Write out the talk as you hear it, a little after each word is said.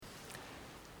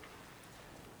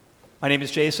My name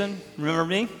is Jason. Remember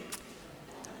me?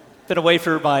 Been away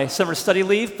for my summer study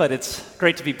leave, but it's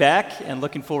great to be back and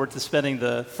looking forward to spending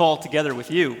the fall together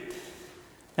with you.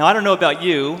 Now, I don't know about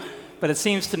you, but it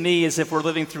seems to me as if we're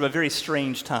living through a very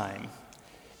strange time.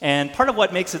 And part of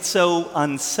what makes it so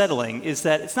unsettling is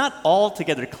that it's not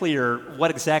altogether clear what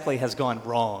exactly has gone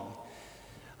wrong.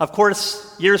 Of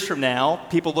course, years from now,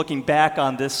 people looking back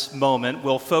on this moment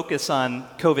will focus on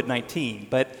COVID-19,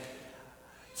 but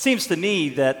it seems to me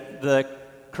that the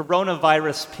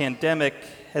coronavirus pandemic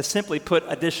has simply put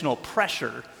additional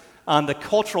pressure on the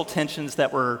cultural tensions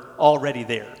that were already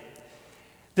there.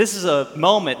 This is a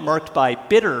moment marked by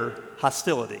bitter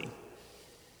hostility.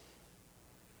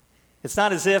 It's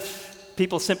not as if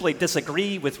people simply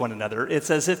disagree with one another.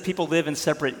 It's as if people live in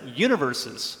separate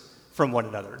universes from one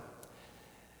another.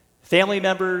 Family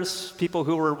members, people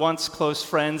who were once close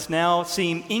friends, now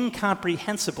seem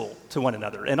incomprehensible to one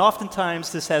another. And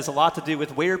oftentimes this has a lot to do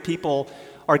with where people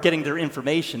are getting their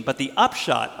information. But the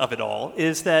upshot of it all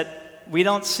is that we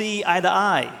don't see eye to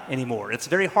eye anymore. It's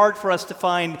very hard for us to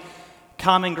find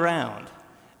common ground.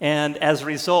 And as a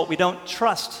result, we don't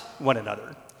trust one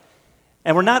another.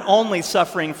 And we're not only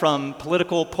suffering from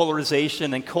political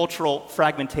polarization and cultural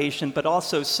fragmentation, but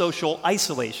also social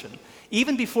isolation.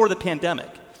 Even before the pandemic,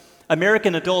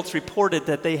 American adults reported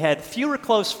that they had fewer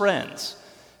close friends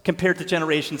compared to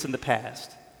generations in the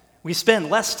past. We spend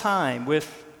less time with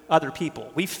other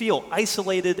people. We feel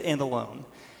isolated and alone.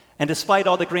 And despite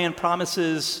all the grand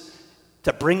promises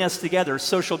to bring us together,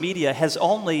 social media has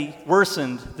only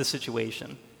worsened the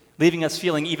situation, leaving us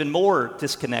feeling even more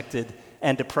disconnected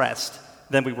and depressed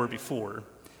than we were before.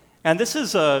 And this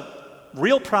is a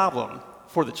real problem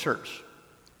for the church.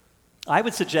 I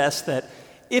would suggest that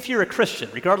if you're a Christian,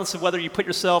 regardless of whether you put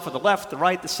yourself on the left, the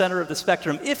right, the center of the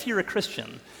spectrum, if you're a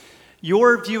Christian,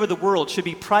 your view of the world should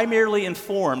be primarily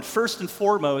informed, first and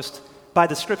foremost, by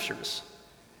the Scriptures.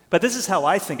 But this is how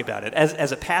I think about it.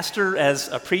 As a pastor, as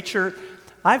a preacher,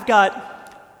 I've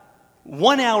got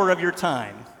 1 hour of your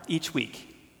time each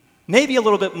week, maybe a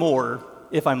little bit more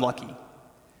if I'm lucky.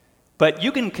 But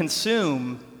you can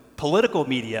consume political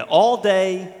media all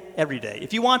day, every day.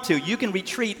 If you want to, you can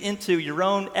retreat into your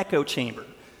own echo chamber.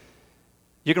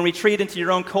 You can retreat into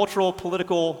your own cultural,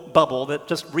 political bubble that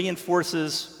just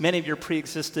reinforces many of your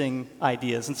pre-existing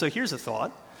ideas. And so here's a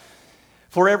thought.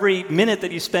 For every minute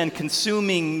that you spend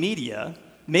consuming media,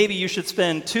 maybe you should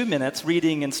spend 2 minutes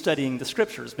reading and studying the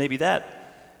Scriptures. Maybe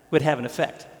that would have an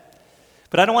effect.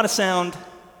 But I don't want to sound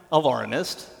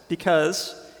alarmist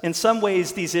because in some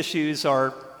ways these issues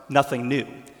are nothing new.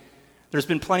 There's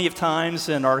been plenty of times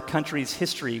in our country's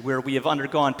history where we have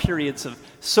undergone periods of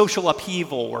social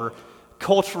upheaval or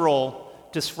cultural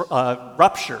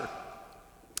rupture.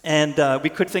 And we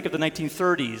could think of the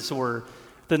 1930s or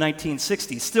the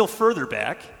 1960s. Still further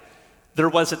back, there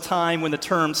was a time when the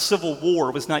term Civil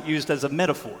War was not used as a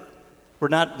metaphor. We're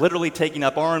not literally taking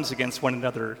up arms against one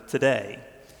another today.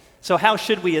 So how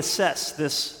should we assess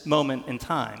this moment in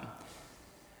time?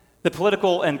 The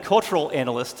political and cultural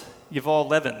analyst Yuval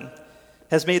Levin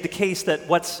has made the case that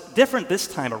what's different this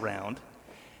time around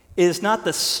is not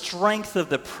the strength of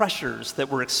the pressures that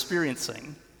we're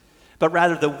experiencing, but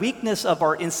rather the weakness of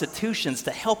our institutions to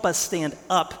help us stand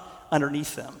up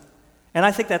underneath them. And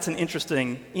I think that's an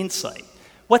interesting insight.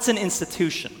 What's an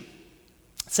institution?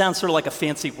 It sounds sort of like a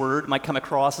fancy word, might come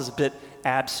across as a bit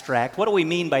abstract. What do we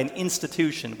mean by an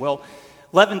institution? Well,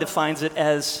 Levin defines it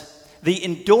as the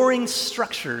enduring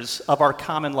structures of our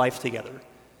common life together.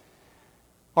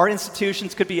 Our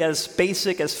institutions could be as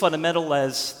basic, as fundamental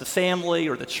as the family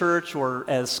or the church, or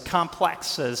as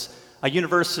complex as a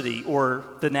university or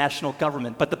the national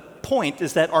government. But the point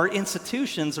is that our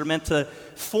institutions are meant to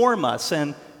form us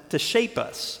and to shape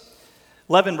us.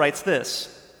 Levin writes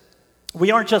this: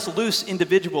 we aren't just loose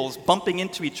individuals bumping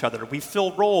into each other. We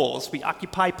fill roles, we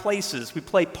occupy places, we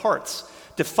play parts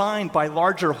defined by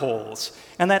larger wholes.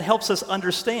 And that helps us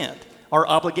understand our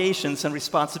obligations and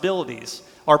responsibilities,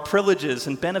 our privileges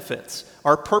and benefits,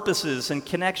 our purposes and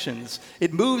connections.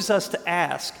 It moves us to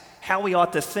ask how we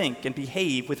ought to think and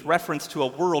behave with reference to a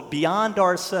world beyond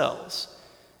ourselves.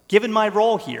 Given my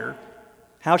role here,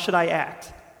 how should I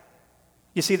act?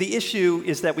 You see, the issue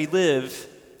is that we live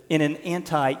in an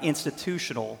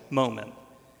anti-institutional moment.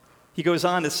 He goes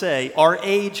on to say, our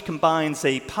age combines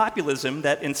a populism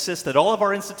that insists that all of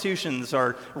our institutions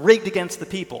are rigged against the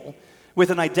people, with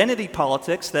an identity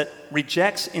politics that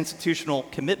rejects institutional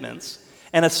commitments,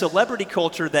 and a celebrity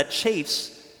culture that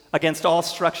chafes against all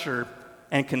structure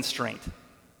and constraint.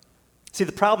 See,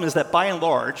 the problem is that by and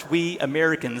large, we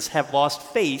Americans have lost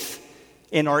faith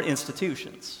in our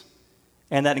institutions,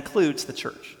 and that includes the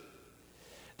church.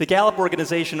 The Gallup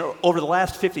organization over the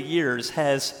last 50 years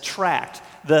has tracked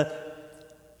the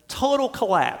total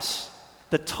collapse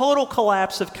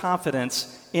of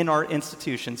confidence in our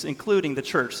institutions, including the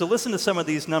church. So listen to some of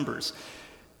these numbers.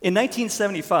 In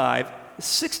 1975,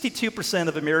 62%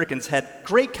 of Americans had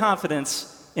great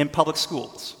confidence in public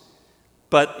schools.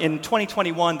 But in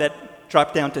 2021, that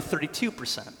dropped down to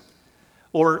 32%.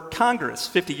 Or Congress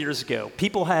 50 years ago,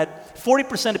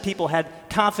 40% of people had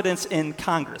confidence in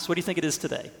Congress. What do you think it is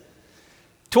today?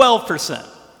 12%,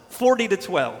 40 to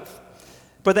 12.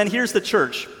 But then here's the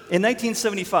church. In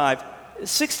 1975,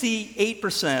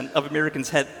 68% of Americans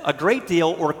had a great deal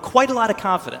or quite a lot of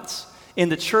confidence in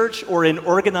the church or in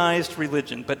organized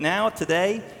religion. But now,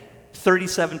 today,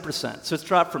 37%. So it's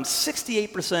dropped from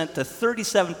 68% to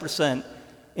 37%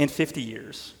 in 50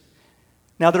 years.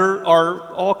 Now, there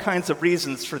are all kinds of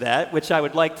reasons for that, which I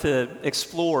would like to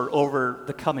explore over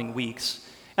the coming weeks.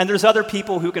 And there's other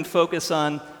people who can focus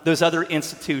on those other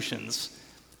institutions.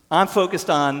 I'm focused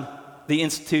on the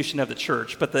institution of the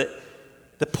church. But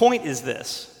the point is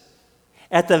this.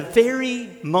 At the very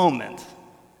moment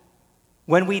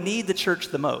when we need the church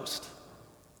the most,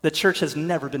 the church has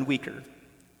never been weaker.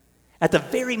 At the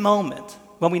very moment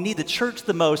when we need the church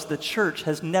the most, the church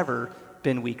has never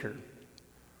been weaker.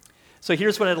 So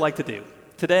here's what I'd like to do.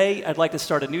 Today, I'd like to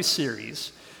start a new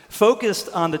series focused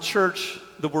on the church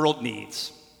the world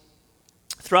needs.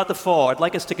 Throughout the fall, I'd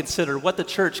like us to consider what the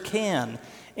church can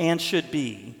and should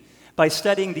be by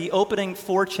studying the opening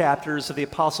 4 chapters of the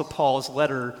Apostle Paul's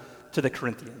letter to the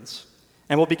Corinthians.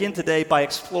 And we'll begin today by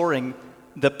exploring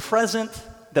the present,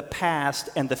 the past,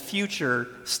 and the future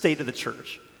state of the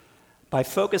church by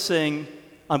focusing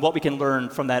on what we can learn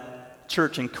from that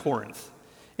church in Corinth.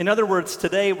 In other words,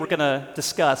 today we're going to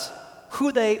discuss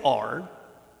who they are,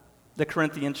 the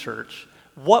Corinthian church,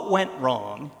 what went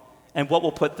wrong, and what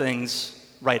will put things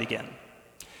right again.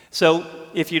 So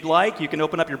if you'd like, you can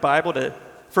open up your Bible to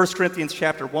 1 Corinthians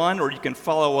chapter 1, or you can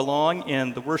follow along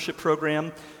in the worship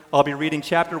program. I'll be reading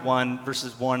chapter 1,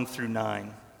 verses 1 through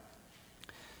 9.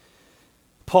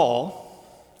 Paul,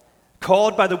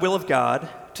 called by the will of God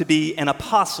to be an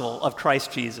apostle of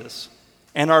Christ Jesus,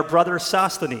 and our brother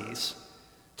Sosthenes,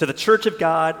 to the church of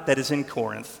God that is in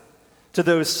Corinth, to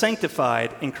those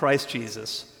sanctified in Christ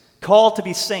Jesus, called to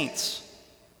be saints,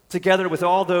 together with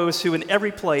all those who in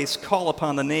every place call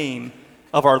upon the name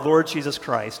of our Lord Jesus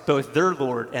Christ, both their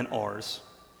Lord and ours.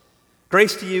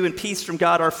 Grace to you and peace from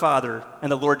God our Father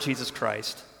and the Lord Jesus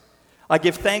Christ. I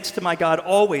give thanks to my God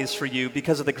always for you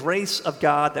because of the grace of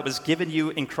God that was given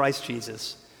you in Christ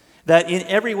Jesus, that in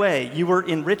every way you were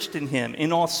enriched in him,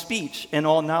 in all speech and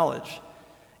all knowledge,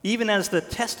 even as the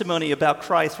testimony about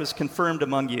Christ was confirmed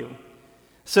among you,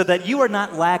 so that you are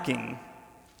not lacking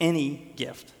any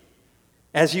gift,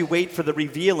 as you wait for the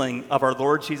revealing of our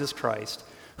Lord Jesus Christ,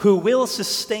 who will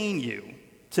sustain you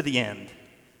to the end,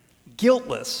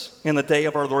 guiltless in the day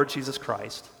of our Lord Jesus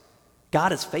Christ.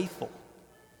 God is faithful,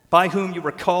 by whom you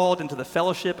were called into the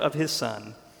fellowship of his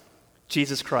Son,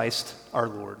 Jesus Christ our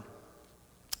Lord.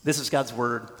 This is God's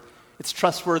word. It's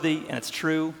trustworthy and it's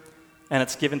true, and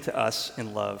it's given to us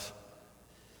in love.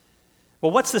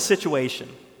 Well, what's the situation?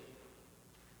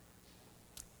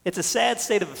 It's a sad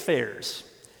state of affairs.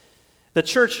 The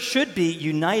church should be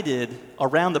united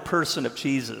around the person of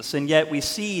Jesus, and yet we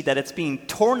see that it's being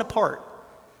torn apart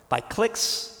by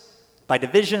cliques, by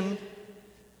division,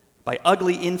 by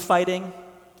ugly infighting.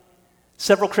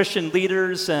 Several Christian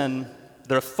leaders and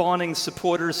their fawning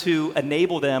supporters who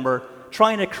enable them are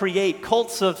trying to create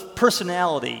cults of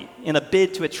personality in a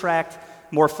bid to attract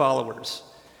more followers.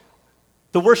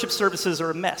 The worship services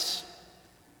are a mess.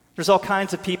 There's all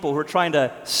kinds of people who are trying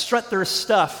to strut their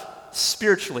stuff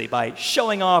spiritually by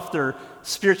showing off their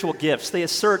spiritual gifts. They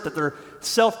assert that they're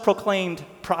self-proclaimed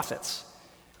prophets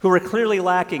who are clearly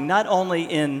lacking not only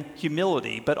in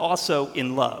humility but also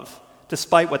in love,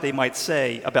 despite what they might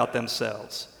say about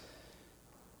themselves.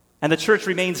 And the church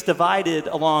remains divided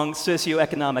along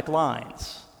socioeconomic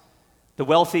lines. The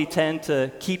wealthy tend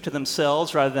to keep to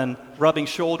themselves rather than rubbing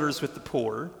shoulders with the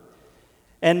poor.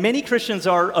 And many Christians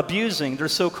are abusing their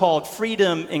so-called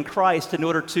freedom in Christ in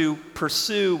order to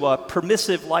pursue a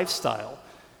permissive lifestyle,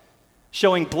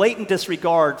 showing blatant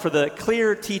disregard for the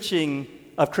clear teaching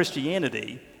of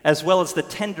Christianity, as well as the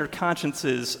tender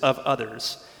consciences of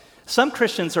others. Some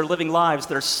Christians are living lives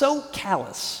that are so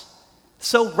callous,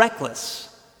 so reckless,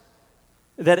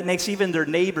 that it makes even their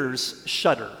neighbors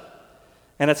shudder.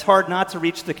 And it's hard not to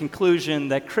reach the conclusion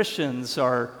that Christians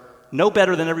are no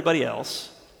better than everybody else,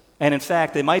 and in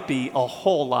fact, they might be a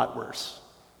whole lot worse.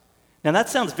 Now that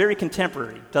sounds very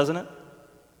contemporary, doesn't it?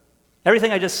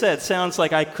 Everything I just said sounds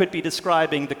like I could be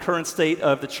describing the current state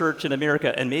of the church in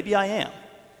America, and maybe I am.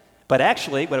 But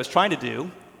actually, what I was trying to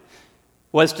do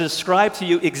was to describe to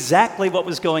you exactly what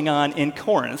was going on in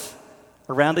Corinth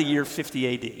around the year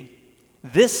 50 AD.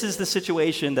 This is the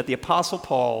situation that the Apostle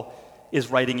Paul is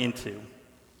writing into.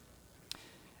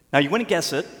 Now, you wouldn't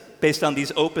guess it based on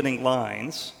these opening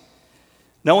lines.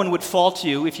 No one would fault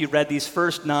you if you read these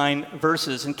first 9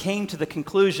 verses and came to the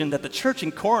conclusion that the church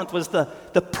in Corinth was the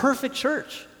perfect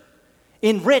church,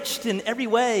 enriched in every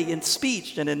way in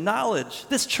speech and in knowledge.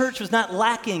 This church was not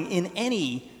lacking in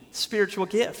any spiritual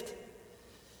gift.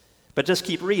 But just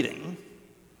keep reading,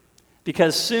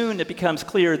 because soon it becomes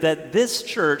clear that this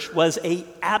church was an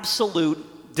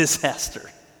absolute disaster,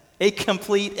 a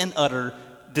complete and utter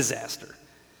disaster.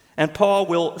 And Paul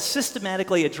will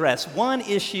systematically address one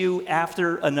issue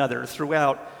after another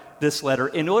throughout this letter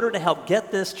in order to help get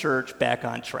this church back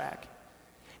on track.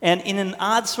 And in an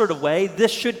odd sort of way,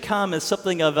 this should come as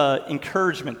something of an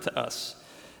encouragement to us,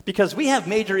 because we have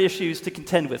major issues to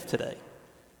contend with today.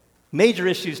 Major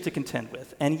issues to contend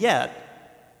with. And yet,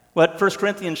 what 1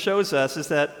 Corinthians shows us is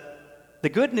that the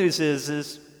good news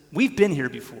is we've been here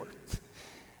before.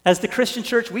 As the Christian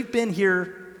church, we've been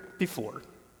here before.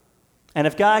 And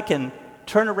if God can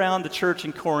turn around the church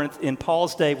in Corinth in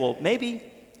Paul's day, well, maybe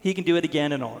he can do it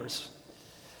again in ours.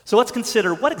 So let's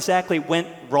consider what exactly went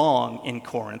wrong in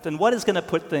Corinth and what is going to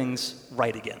put things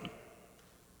right again.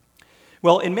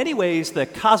 Well, in many ways, the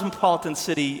cosmopolitan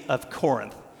city of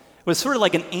Corinth was sort of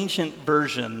like an ancient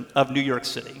version of New York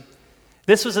City.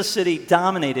 This was a city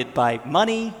dominated by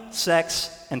money, sex,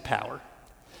 and power.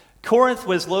 Corinth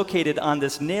was located on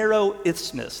this narrow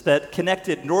isthmus that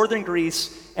connected northern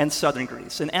Greece and southern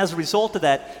Greece. And as a result of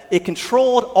that, it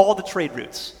controlled all the trade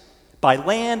routes, by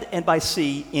land and by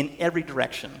sea, in every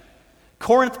direction.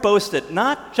 Corinth boasted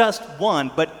not just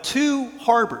one, but 2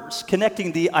 harbors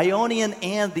connecting the Ionian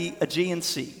and the Aegean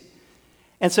Sea.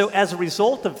 And so as a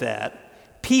result of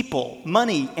that, people,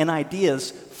 money, and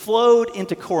ideas flowed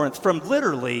into Corinth from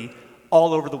literally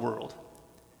all over the world.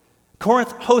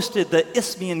 Corinth hosted the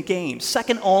Isthmian Games,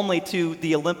 second only to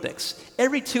the Olympics.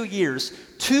 Every 2 years,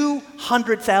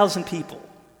 200,000 people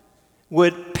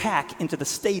would pack into the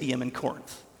stadium in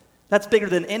Corinth. That's bigger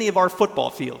than any of our football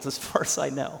fields, as far as I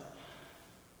know.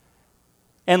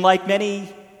 And like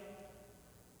many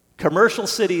commercial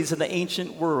cities in the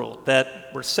ancient world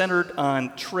that were centered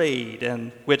on trade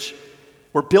and which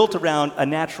were built around a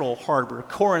natural harbor,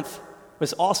 Corinth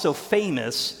was also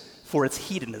famous for its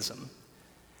hedonism.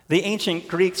 The ancient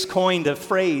Greeks coined a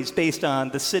phrase based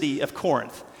on the city of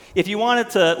Corinth. If you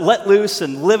wanted to let loose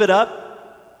and live it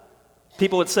up,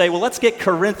 people would say, well, let's get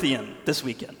Corinthian this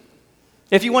weekend.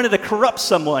 If you wanted to corrupt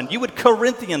someone, you would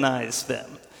Corinthianize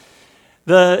them.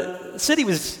 The city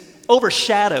was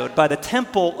overshadowed by the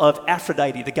temple of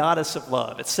Aphrodite, the goddess of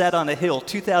love. It sat on a hill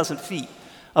 2,000 feet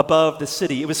above the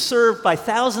city. It was served by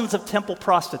thousands of temple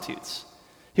prostitutes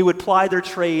who would ply their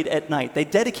trade at night. They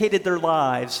dedicated their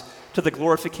lives to the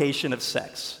glorification of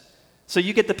sex. So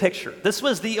you get the picture. This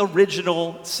was the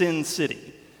original sin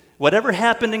city. Whatever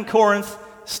happened in Corinth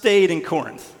stayed in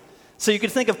Corinth. So you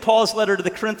could think of Paul's letter to the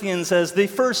Corinthians as the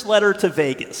first letter to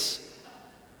Vegas.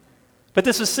 But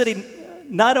this was a city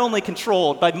not only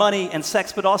controlled by money and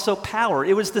sex, but also power.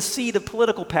 It was the seat of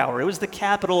political power. It was the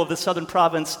capital of the southern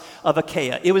province of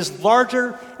Achaia. It was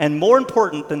larger and more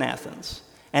important than Athens.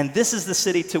 And this is the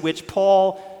city to which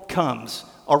Paul comes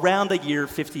around the year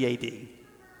 50 AD.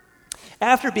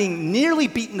 After being nearly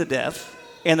beaten to death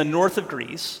in the north of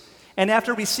Greece, and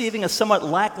after receiving a somewhat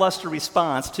lackluster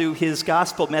response to his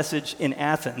gospel message in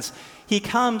Athens, he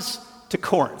comes to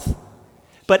Corinth.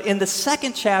 But in the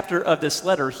second chapter of this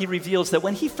letter, he reveals that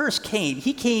when he first came,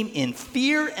 he came in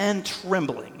fear and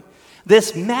trembling.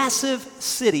 This massive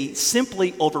city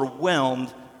simply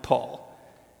overwhelmed Paul.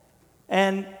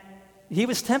 And he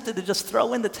was tempted to just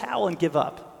throw in the towel and give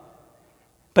up.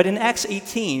 But in Acts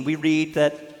 18, we read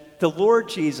that the Lord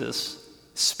Jesus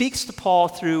speaks to Paul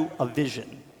through a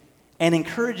vision and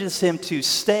encourages him to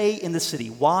stay in the city.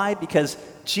 Why? Because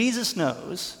Jesus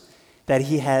knows that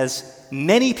he has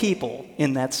many people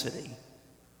in that city.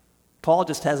 Paul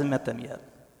just hasn't met them yet.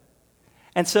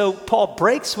 And so Paul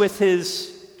breaks with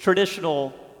his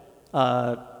traditional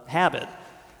habit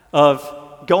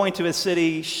of going to a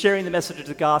city, sharing the message of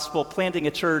the gospel, planting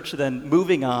a church, then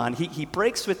moving on. He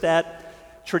breaks with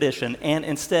that tradition and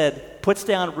instead puts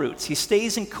down roots. He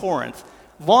stays in Corinth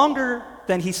longer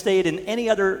than he stayed in any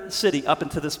other city up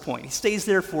until this point. He stays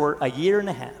there for a year and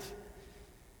a half.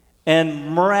 And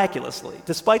miraculously,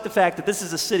 despite the fact that this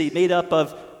is a city made up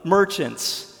of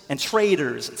merchants and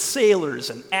traders and sailors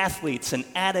and athletes and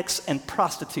addicts and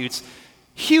prostitutes,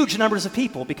 Huge numbers of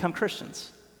people become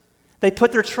Christians. They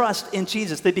put their trust in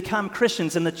Jesus. They become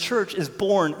Christians, and the church is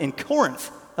born in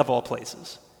Corinth, of all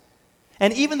places.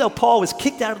 And even though Paul was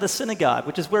kicked out of the synagogue,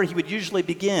 which is where he would usually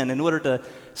begin in order to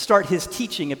start his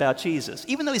teaching about Jesus,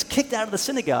 even though he's kicked out of the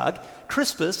synagogue,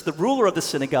 Crispus, the ruler of the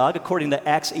synagogue, according to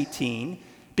Acts 18,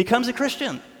 becomes a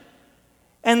Christian.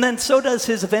 And then so does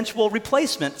his eventual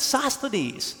replacement,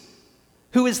 Sosthenes,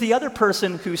 who is the other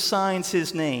person who signs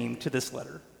his name to this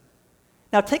letter.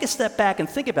 Now take a step back and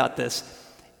think about this.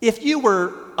 If you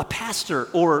were a pastor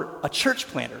or a church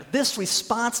planter, this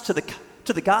response to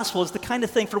the gospel is the kind of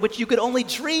thing for which you could only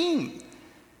dream.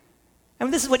 I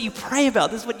mean, this is what you pray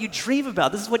about. This is what you dream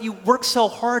about. This is what you work so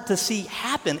hard to see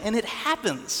happen, and it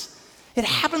happens. It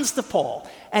happens to Paul.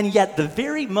 And yet, the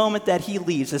very moment that he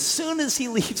leaves, as soon as he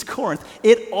leaves Corinth,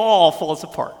 it all falls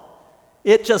apart.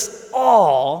 It just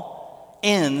all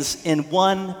ends in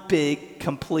one big,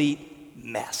 complete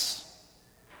mess.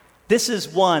 This is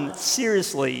one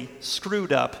seriously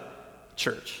screwed up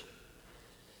church.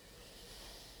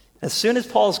 As soon as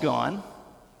Paul's gone,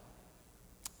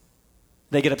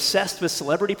 they get obsessed with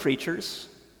celebrity preachers.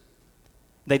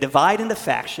 They divide into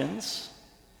factions.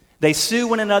 They sue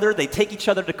one another. They take each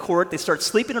other to court. They start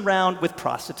sleeping around with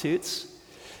prostitutes.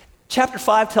 Chapter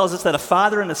 5 tells us that a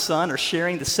father and a son are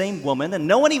sharing the same woman, and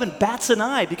no one even bats an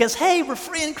eye because, hey, we're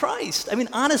free in Christ. I mean,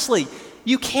 honestly,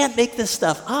 you can't make this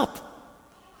stuff up.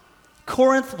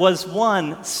 Corinth was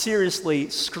one seriously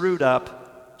screwed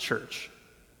up church.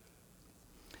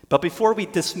 But before we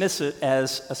dismiss it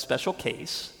as a special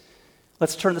case,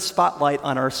 let's turn the spotlight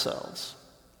on ourselves.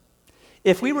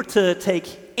 If we were to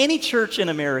take any church in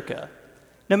America,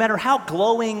 no matter how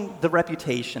glowing the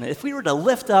reputation, if we were to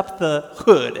lift up the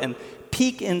hood and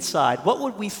peek inside, what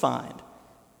would we find?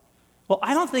 Well,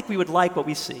 I don't think we would like what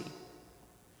we see.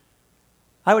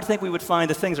 I would think we would find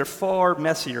that things are far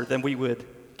messier than we would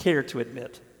care to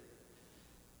admit.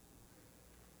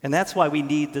 And that's why we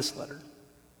need this letter.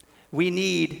 We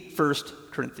need 1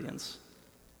 Corinthians.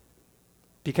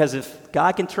 Because if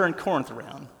God can turn Corinth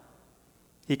around,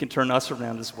 he can turn us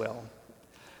around as well.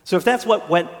 So if that's what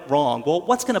went wrong, well,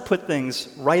 what's going to put things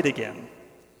right again?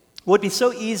 Well, it'd be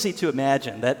so easy to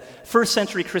imagine that first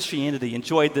century Christianity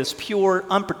enjoyed this pure,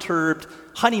 unperturbed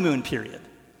honeymoon period.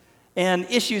 And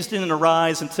issues didn't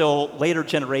arise until later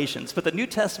generations. But the New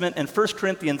Testament and 1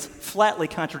 Corinthians flatly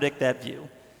contradict that view.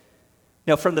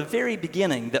 Now, from the very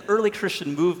beginning, the early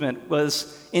Christian movement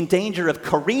was in danger of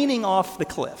careening off the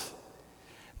cliff.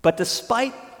 But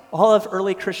despite all of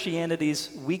early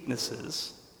Christianity's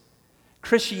weaknesses,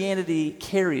 Christianity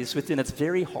carries within its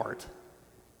very heart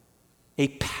a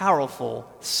powerful,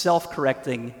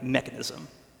 self-correcting mechanism,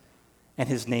 and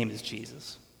his name is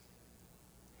Jesus.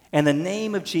 And the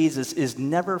name of Jesus is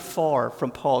never far from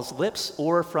Paul's lips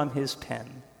or from his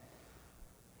pen.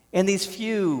 In these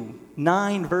few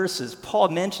 9 verses, Paul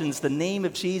mentions the name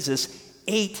of Jesus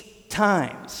 8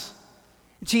 times.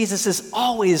 Jesus is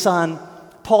always on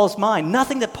Paul's mind.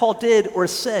 Nothing that Paul did or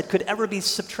said could ever be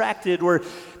subtracted or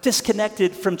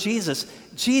disconnected from Jesus.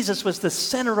 Jesus was the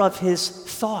center of his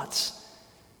thoughts.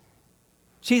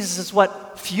 Jesus is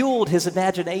what fueled his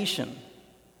imagination.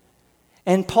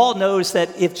 And Paul knows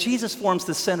that if Jesus forms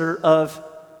the center of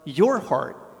your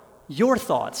heart, your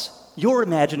thoughts, your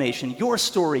imagination, your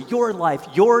story, your life,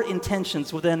 your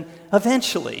intentions, well then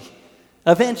eventually,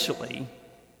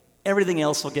 everything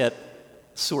else will get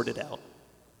sorted out.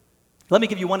 Let me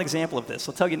give you one example of this.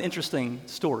 I'll tell you an interesting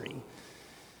story.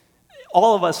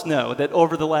 All of us know that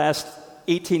over the last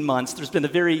 18 months, there's been a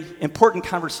very important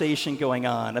conversation going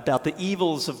on about the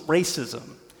evils of racism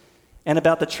and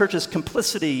about the church's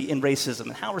complicity in racism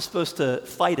and how we're supposed to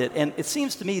fight it. And it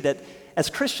seems to me that as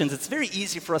Christians, it's very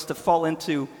easy for us to fall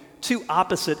into 2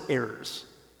 opposite errors.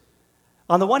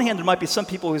 On the one hand, there might be some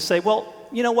people who say, well,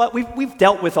 you know what, we've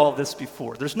dealt with all this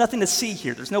before. There's nothing to see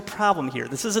here. There's no problem here.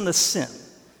 This isn't a sin.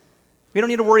 We don't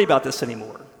need to worry about this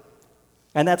anymore.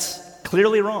 And that's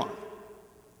clearly wrong.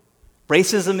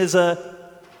 Racism is a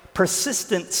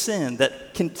persistent sin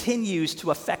that continues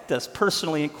to affect us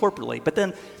personally and corporately. But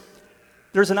then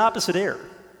there's an opposite error.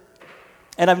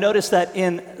 And I've noticed that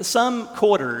in some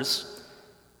quarters,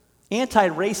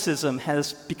 anti-racism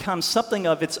has become something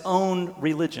of its own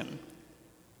religion,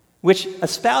 which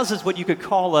espouses what you could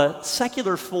call a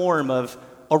secular form of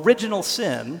original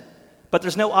sin, but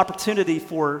there's no opportunity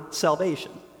for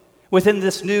salvation. Within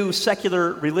this new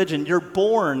secular religion, you're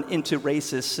born into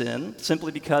racist sin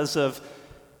simply because of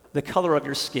the color of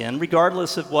your skin,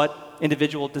 regardless of what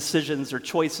individual decisions or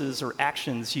choices or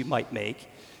actions you might make.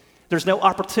 There's no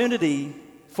opportunity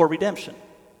for redemption.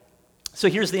 So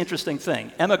here's the interesting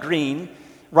thing. Emma Green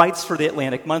writes for the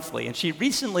Atlantic Monthly, and she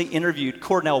recently interviewed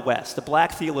Cornel West, a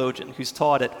black theologian who's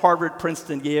taught at Harvard,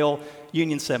 Princeton, Yale,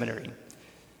 Union Seminary.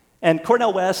 And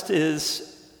Cornel West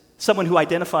is someone who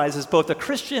identifies as both a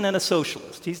Christian and a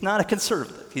socialist. He's not a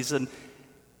conservative. He's a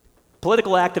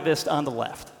political activist on the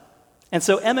left. And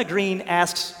so Emma Green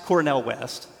asks Cornel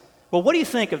West, well, what do you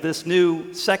think of this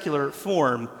new secular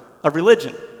form of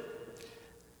religion?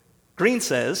 Green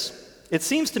says, it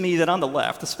seems to me that on the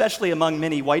left, especially among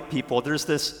many white people, there's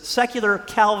this secular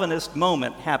Calvinist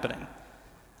moment happening.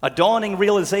 A dawning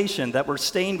realization that we're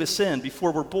stained with sin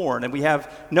before we're born and we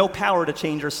have no power to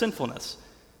change our sinfulness.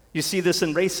 You see this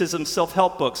in racism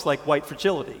self-help books like White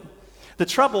Fragility. The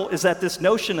trouble is that this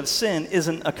notion of sin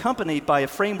isn't accompanied by a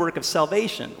framework of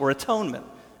salvation or atonement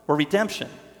or redemption.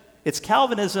 It's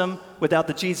Calvinism without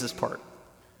the Jesus part.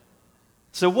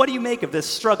 So what do you make of this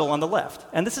struggle on the left?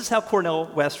 And this is how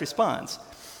Cornel West responds.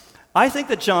 I think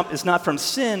the jump is not from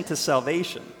sin to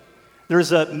salvation.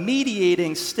 There's a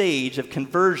mediating stage of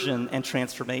conversion and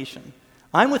transformation.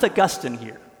 I'm with Augustine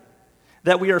here,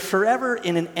 that we are forever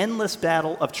in an endless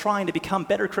battle of trying to become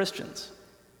better Christians.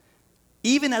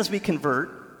 Even as we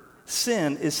convert,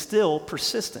 sin is still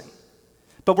persisting.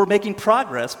 But we're making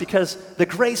progress because the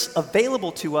grace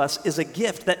available to us is a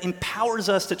gift that empowers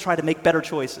us to try to make better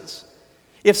choices.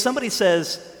 If somebody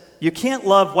says, you can't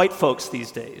love white folks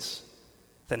these days,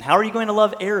 then how are you going to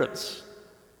love Arabs?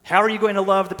 How are you going to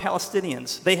love the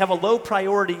Palestinians? They have a low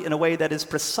priority in a way that is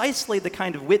precisely the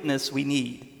kind of witness we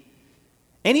need.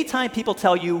 Anytime people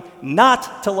tell you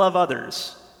not to love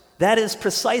others, that is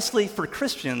precisely for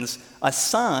Christians a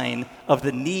sign of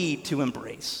the need to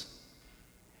embrace.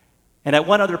 And at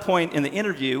one other point in the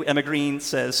interview, Emma Green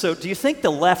says, so do you think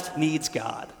the left needs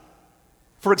God?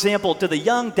 For example, do the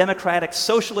young democratic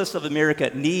socialists of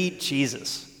America need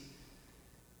Jesus?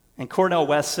 And Cornel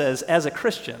West says, as a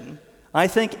Christian, I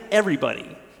think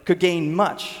everybody could gain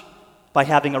much by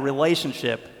having a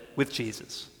relationship with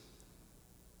Jesus.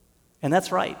 And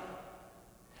that's right.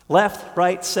 Left,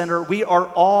 right, center, we are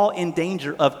all in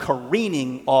danger of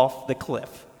careening off the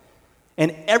cliff.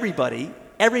 And everybody,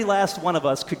 every last one of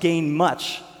us could gain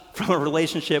much from a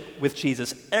relationship with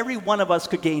Jesus. Every one of us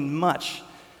could gain much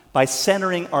by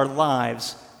centering our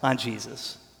lives on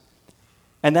Jesus.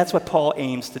 And that's what Paul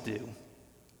aims to do.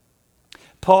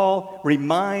 Paul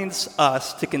reminds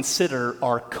us to consider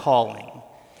our calling.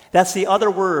 That's the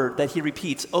other word that he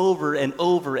repeats over and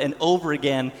over and over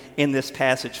again in this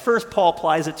passage. First, Paul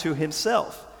applies it to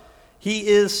himself. He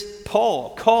is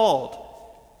Paul,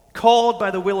 called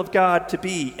by the will of God to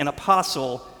be an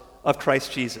apostle of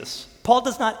Christ Jesus. Paul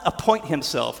does not appoint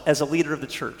himself as a leader of the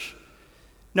church.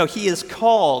 No, he is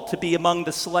called to be among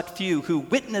the select few who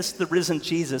witnessed the risen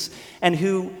Jesus and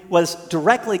who was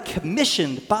directly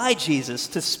commissioned by Jesus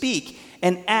to speak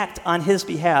and act on his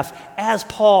behalf as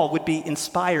Paul would be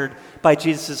inspired by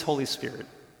Jesus' Holy Spirit.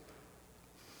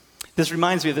 This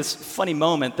reminds me of this funny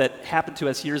moment that happened to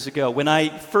us years ago. When I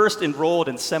first enrolled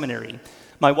in seminary,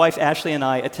 my wife Ashley and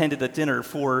I attended a dinner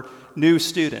for new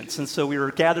students. And so we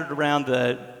were gathered around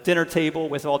the dinner table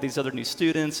with all these other new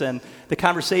students, and the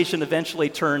conversation eventually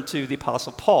turned to the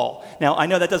Apostle Paul. Now, I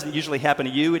know that doesn't usually happen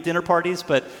to you at dinner parties,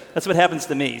 but that's what happens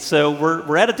to me. So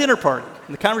we're at a dinner party,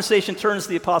 and the conversation turns to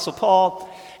the Apostle Paul,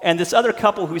 and this other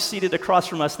couple who's seated across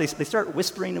from us, they start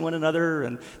whispering to one another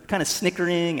and kind of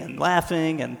snickering and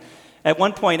laughing, and at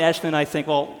one point, Ashley and I think,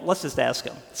 well, let's just ask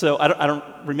him. So I don't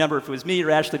remember if it was me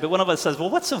or Ashley, but one of us says, well,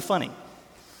 what's so funny?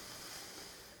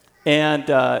 And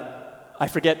I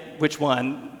forget which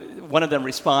one. One of them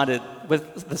responded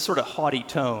with this sort of haughty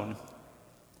tone.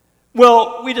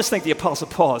 Well, we just think the Apostle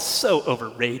Paul is so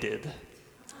overrated.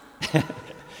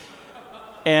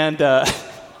 And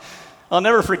I'll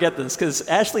never forget this because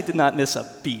Ashley did not miss a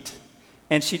beat.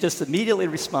 And she just immediately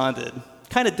responded,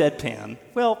 kind of deadpan,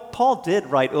 well, Paul did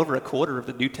write over a quarter of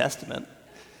the New Testament.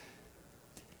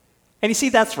 And you see,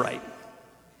 that's right.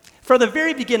 From the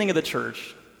very beginning of the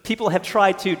church, people have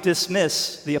tried to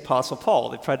dismiss the Apostle Paul.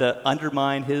 They've tried to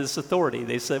undermine his authority.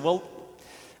 They say, well,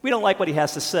 we don't like what he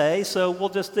has to say, so we'll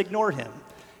just ignore him.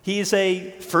 He's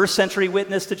a first century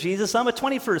witness to Jesus. I'm a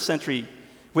 21st century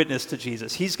witness to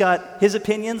Jesus. He's got his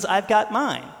opinions, I've got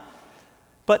mine.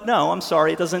 But no, I'm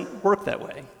sorry, it doesn't work that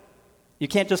way. You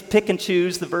can't just pick and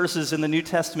choose the verses in the New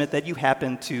Testament that you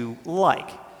happen to like,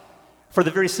 for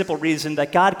the very simple reason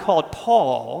that God called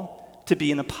Paul to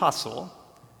be an apostle,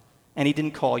 and he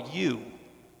didn't call you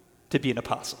to be an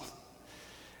apostle.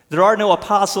 There are no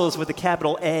apostles with a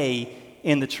capital A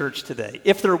in the church today.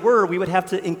 If there were, we would have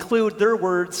to include their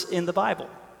words in the Bible.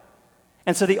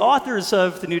 And so the authors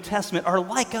of the New Testament are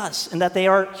like us in that they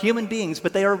are human beings,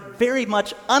 but they are very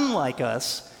much unlike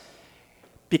us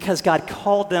because God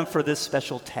called them for this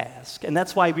special task. And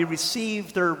that's why we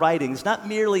receive their writings, not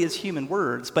merely as human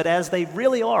words, but as they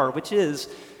really are, which is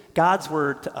God's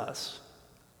word to us.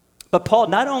 But Paul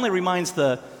not only reminds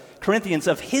the Corinthians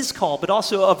of his call, but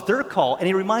also of their call, and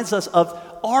he reminds us of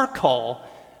our call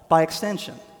by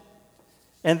extension.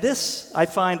 And this I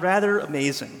find rather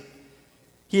amazing.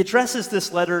 He addresses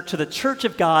this letter to the church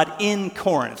of God in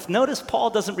Corinth. Notice Paul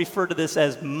doesn't refer to this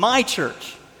as my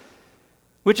church,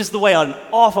 which is the way an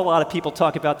awful lot of people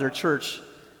talk about their church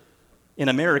in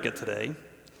America today.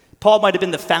 Paul might have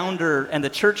been the founder and the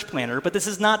church planner, but this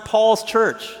is not Paul's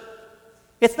church.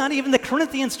 It's not even the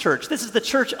Corinthians church. This is the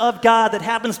church of God that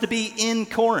happens to be in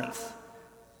Corinth.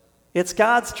 It's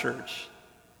God's church.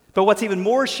 But what's even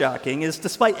more shocking is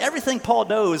despite everything Paul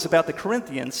knows about the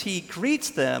Corinthians, he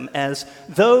greets them as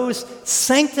those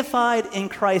sanctified in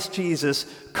Christ Jesus,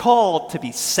 called to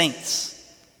be saints.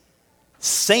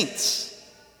 Saints.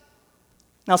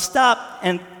 Now stop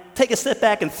and take a step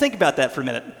back and think about that for a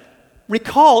minute.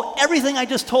 Recall everything I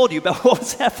just told you about what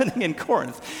was happening in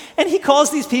Corinth. And he calls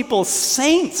these people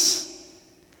saints.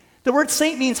 The word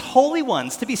saint means holy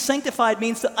ones. To be sanctified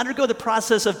means to undergo the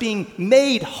process of being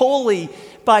made holy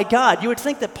by God. You would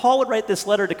think that Paul would write this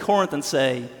letter to Corinth and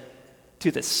say,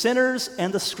 to the sinners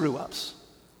and the screw-ups,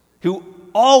 who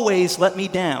always let me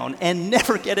down and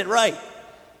never get it right.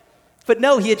 But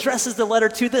no, he addresses the letter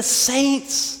to the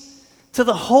saints, to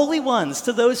the holy ones,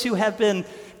 to those who have been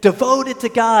devoted to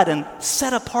God and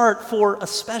set apart for a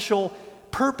special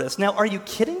purpose. Now, are you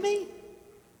kidding me?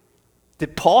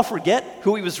 Did Paul forget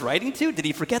who he was writing to? Did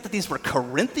he forget that these were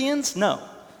Corinthians? No.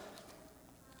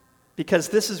 Because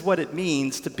this is what it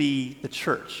means to be the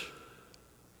church.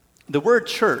 The word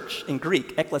church in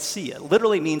Greek, ekklesia,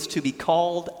 literally means to be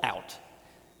called out.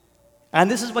 And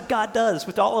this is what God does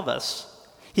with all of us.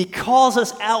 He calls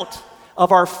us out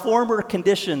of our former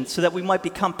condition so that we might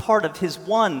become part of his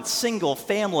one single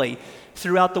family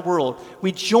throughout the world.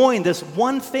 We join this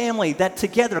one family that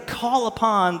together call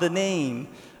upon the name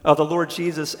of the Lord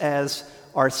Jesus as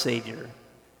our Savior.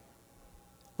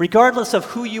 Regardless of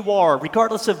who you are,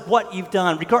 regardless of what you've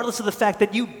done, regardless of the fact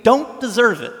that you don't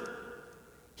deserve it,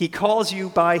 he calls you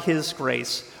by his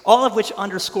grace, all of which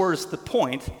underscores the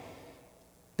point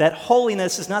that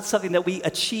holiness is not something that we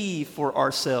achieve for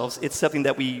ourselves, it's something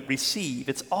that we receive.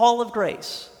 It's all of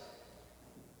grace.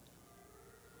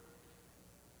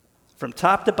 From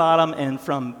top to bottom and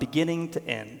from beginning to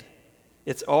end,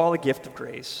 it's all a gift of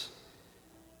grace.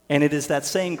 And it is that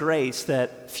same grace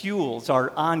that fuels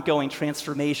our ongoing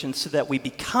transformation so that we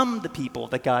become the people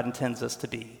that God intends us to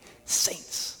be,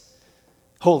 saints,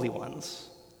 holy ones.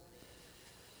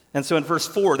 And so in verse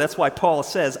 4, that's why Paul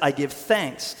says, I give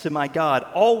thanks to my God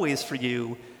always for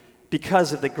you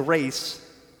because of the grace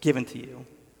given to you.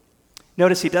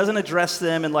 Notice he doesn't address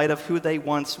them in light of who they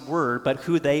once were, but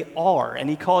who they are. And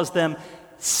he calls them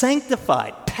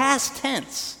sanctified, past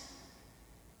tense.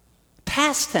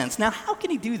 Past tense. Now, how can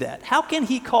he do that? How can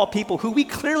he call people who we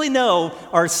clearly know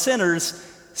are sinners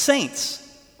saints?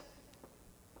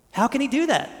 How can he do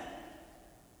that?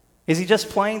 Is he just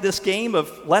playing this game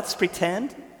of let's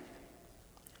pretend?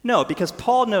 No, because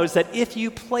Paul knows that if you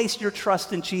place your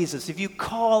trust in Jesus, if you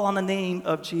call on the name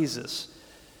of Jesus,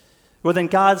 well, then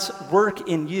God's work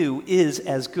in you is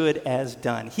as good as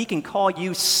done. He can call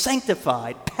you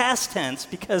sanctified, past tense,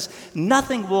 because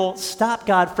nothing will stop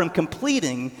God from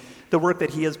completing the work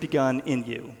that he has begun in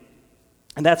you.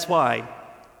 And that's why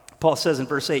Paul says in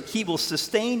verse 8, he will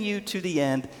sustain you to the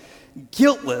end,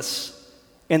 guiltless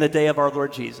in the day of our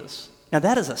Lord Jesus. Now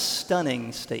that is a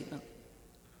stunning statement.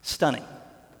 Stunning.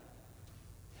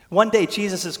 One day,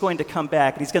 Jesus is going to come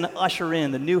back, and he's going to usher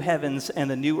in the new heavens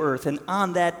and the new earth. And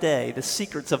on that day, the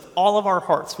secrets of all of our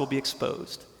hearts will be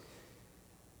exposed.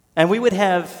 And we would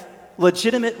have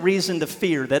legitimate reason to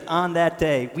fear that on that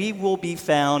day, we will be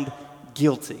found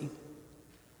guilty.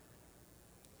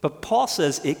 But Paul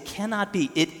says it cannot be.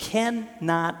 It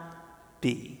cannot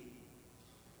be.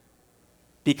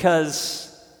 Because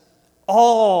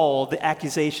all the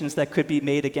accusations that could be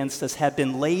made against us have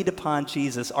been laid upon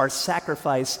Jesus, our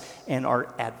sacrifice and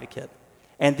our advocate.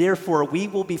 And therefore, we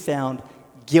will be found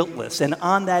guiltless. And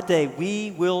on that day,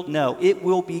 we will know, it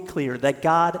will be clear that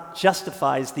God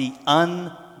justifies the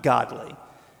ungodly.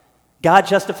 God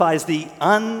justifies the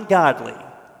ungodly,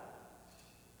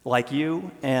 like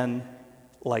you and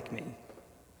like me.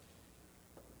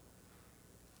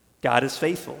 God is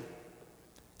faithful.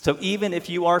 So even if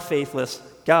you are faithless,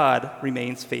 God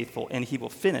remains faithful, and he will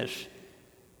finish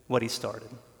what he started.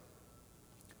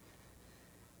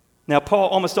 Now, Paul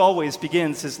almost always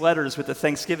begins his letters with a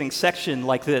Thanksgiving section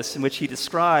like this, in which he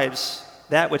describes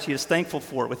that which he is thankful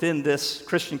for within this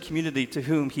Christian community to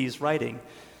whom he's writing.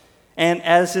 And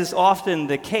as is often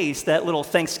the case, that little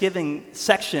Thanksgiving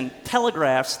section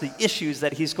telegraphs the issues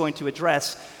that he's going to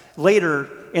address later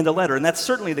in the letter, and that's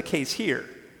certainly the case here.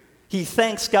 He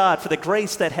thanks God for the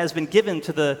grace that has been given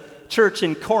to the church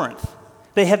in Corinth.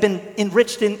 They have been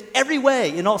enriched in every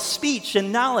way, in all speech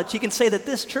and knowledge. He can say that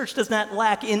this church does not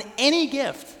lack in any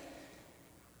gift.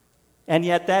 And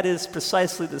yet that is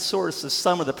precisely the source of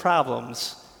some of the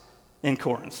problems in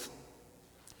Corinth.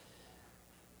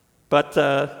 But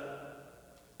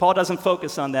Paul doesn't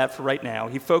focus on that for right now.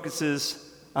 He focuses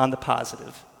on the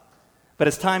positive. But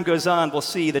as time goes on, we'll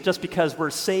see that just because we're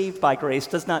saved by grace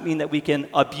does not mean that we can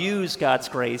abuse God's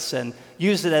grace and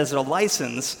use it as a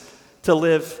license to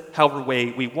live however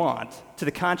way we want. To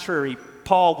the contrary,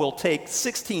 Paul will take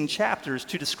 16 chapters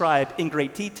to describe in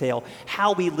great detail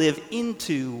how we live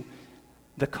into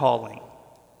the calling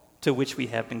to which we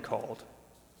have been called.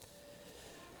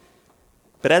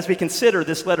 But as we consider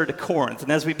this letter to Corinth,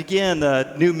 and as we begin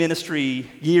a new ministry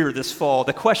year this fall,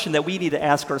 the question that we need to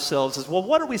ask ourselves is, well,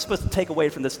 what are we supposed to take away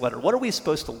from this letter? What are we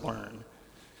supposed to learn?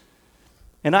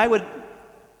 And I would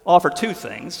offer two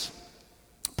things.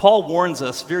 Paul warns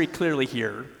us very clearly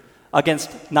here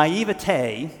against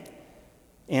naivete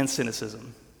and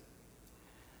cynicism.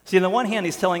 See, on the one hand,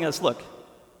 he's telling us, look,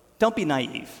 don't be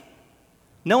naive.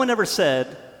 No one ever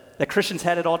said that Christians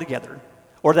had it all together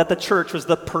or that the church was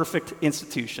the perfect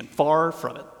institution. Far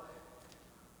from it.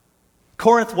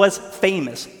 Corinth was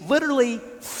famous, literally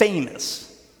famous,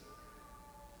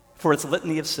 for its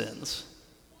litany of sins.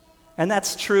 And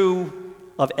that's true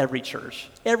of every church.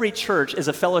 Every church is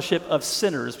a fellowship of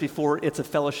sinners before it's a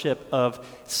fellowship of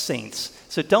saints.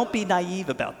 So don't be naive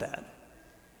about that.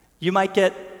 You might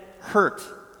get hurt.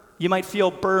 You might feel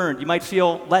burned. You might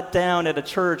feel let down at a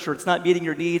church, or it's not meeting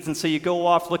your needs, and so you go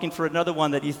off looking for another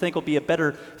one that you think will be a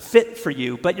better fit for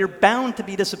you. But you're bound to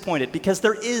be disappointed because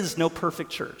there is no perfect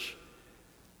church.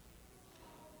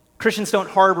 Christians don't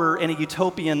harbor any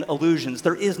utopian illusions.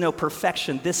 There is no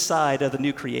perfection this side of the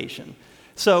new creation.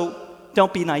 So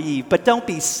don't be naive, but don't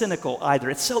be cynical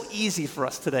either. It's so easy for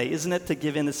us today, isn't it, to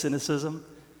give in to cynicism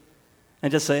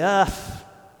and just say, I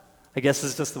guess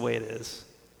it's just the way it is.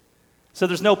 So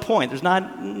there's no point. There's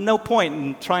no point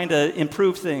in trying to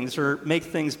improve things or make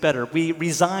things better. We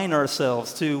resign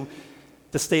ourselves to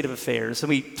the state of affairs, and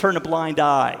we turn a blind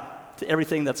eye to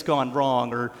everything that's gone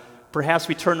wrong, or perhaps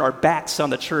we turn our backs on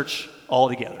the church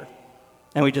altogether,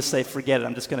 and we just say, forget it,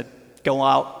 I'm just going to go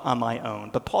out on my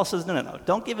own. But Paul says, no.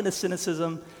 Don't give in to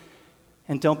cynicism,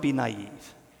 and don't be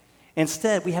naive.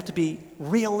 Instead, we have to be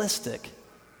realistic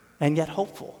and yet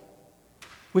hopeful.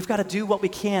 We've got to do what we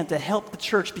can to help the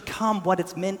church become what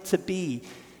it's meant to be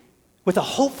with a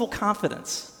hopeful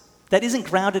confidence that isn't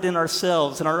grounded in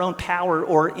ourselves, in our own power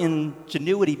or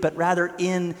ingenuity, but rather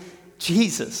in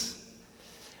Jesus.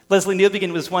 Leslie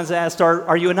Newbegin was once asked,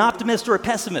 are you an optimist or a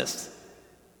pessimist?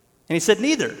 And he said,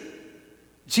 neither.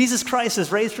 Jesus Christ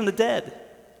is raised from the dead.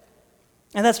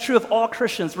 And that's true of all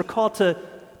Christians. We're called to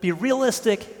be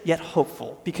realistic yet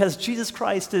hopeful because Jesus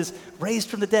Christ is raised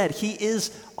from the dead. He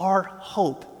is our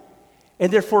hope.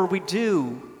 And therefore we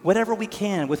do whatever we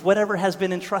can with whatever has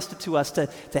been entrusted to us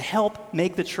to help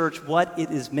make the church what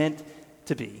it is meant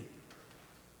to be.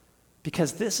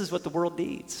 Because this is what the world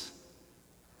needs.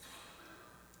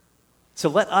 So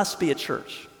let us be a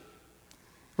church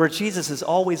where Jesus is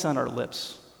always on our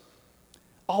lips,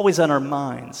 always on our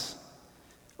minds,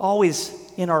 always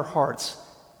in our hearts,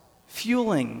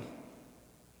 fueling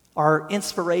our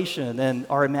inspiration and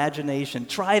our imagination,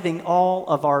 driving all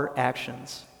of our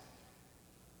actions.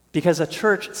 Because a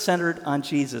church centered on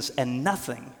Jesus and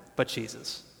nothing but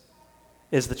Jesus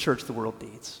is the church the world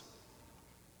needs.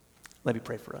 Let me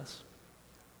pray for us.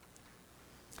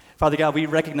 Father God, we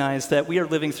recognize that we are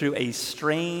living through a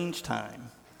strange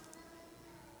time.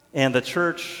 And the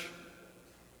church,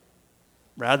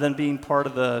 rather than being part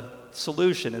of the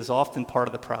solution, is often part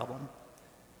of the problem.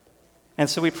 And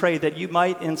so we pray that you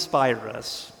might inspire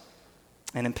us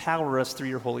and empower us through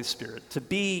your Holy Spirit to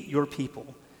be your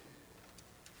people,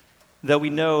 though we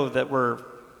know that we're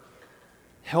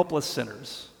helpless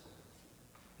sinners.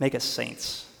 Make us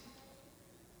saints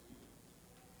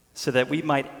so that we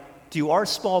might do our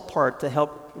small part to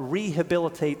help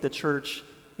rehabilitate the church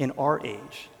in our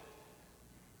age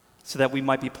so that we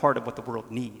might be part of what the world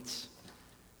needs.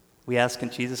 We ask in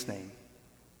Jesus' name,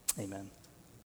 amen.